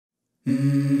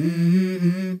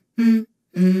Let's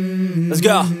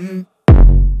go.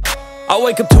 I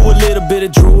wake up to a little bit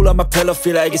of drool on my pillow,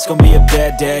 feel like it's gonna be a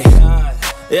bad day.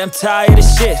 Yeah, I'm tired of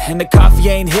shit, and the coffee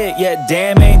ain't hit yet,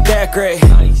 damn, ain't that great.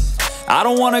 I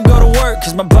don't wanna go to work,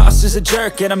 cause my boss is a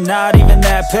jerk, and I'm not even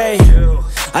that paid.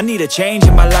 I need a change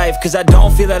in my life, cause I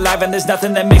don't feel alive, and there's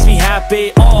nothing that makes me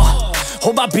happy.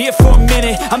 Hold my beer for a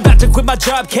minute, I'm about to quit my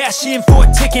job, cash in for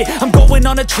a ticket. I'm going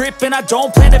on a trip and I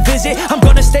don't plan to visit. I'm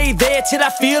gonna stay there till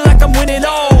I feel like I'm winning,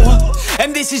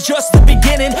 and this is just the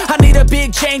beginning. I need a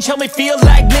big change, help me feel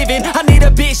like living. I need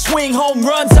a big swing, home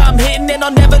runs I'm hitting, and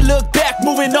I'll never look back,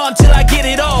 moving on till I get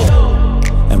it all.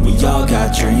 And we all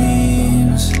got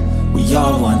dreams, we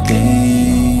all want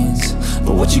things,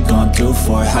 but what you gonna do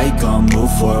for it? How you gonna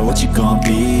move for it? What you gonna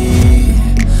be?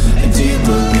 And do you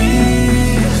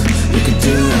believe you can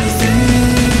do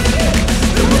anything?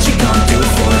 But what you gonna do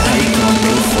for it? How you gonna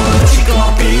move for it? What you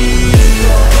gonna be?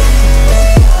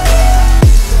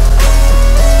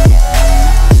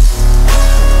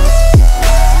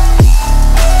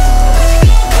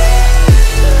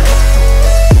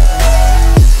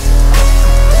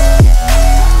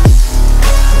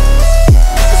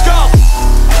 Let's go!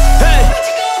 Hey!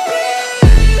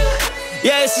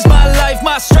 Yeah, this is my life,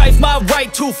 my strife, my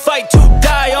right to fight, to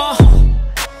die on.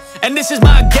 And this is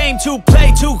my game to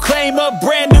play, to claim a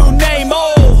brand new name,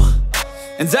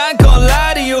 And I ain't gonna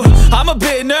lie to you, I'm a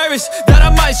bit nervous that I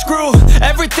might screw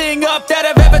everything up that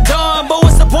I've ever done. But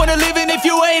what's the point of living if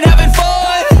you ain't having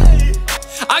fun?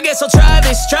 I guess I'll try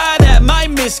this, try that,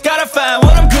 might miss, gotta find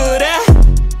what I'm good at.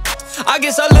 I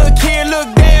guess I look here,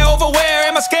 look there, over where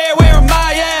am I scared, where am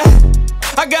I at?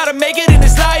 I gotta make it in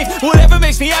this life, whatever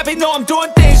makes me happy, know I'm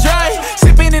doing things right.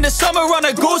 Sipping in the summer on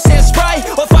a goose and Sprite,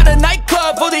 or find a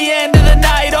nightclub for the end of the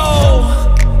night,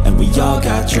 And we all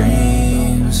got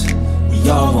dreams, we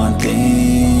all want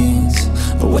things,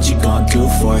 but what you gonna do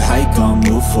for it? How you gonna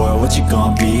move for it? What you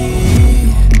gonna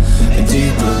be? And do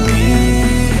you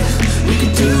believe you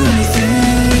can do anything?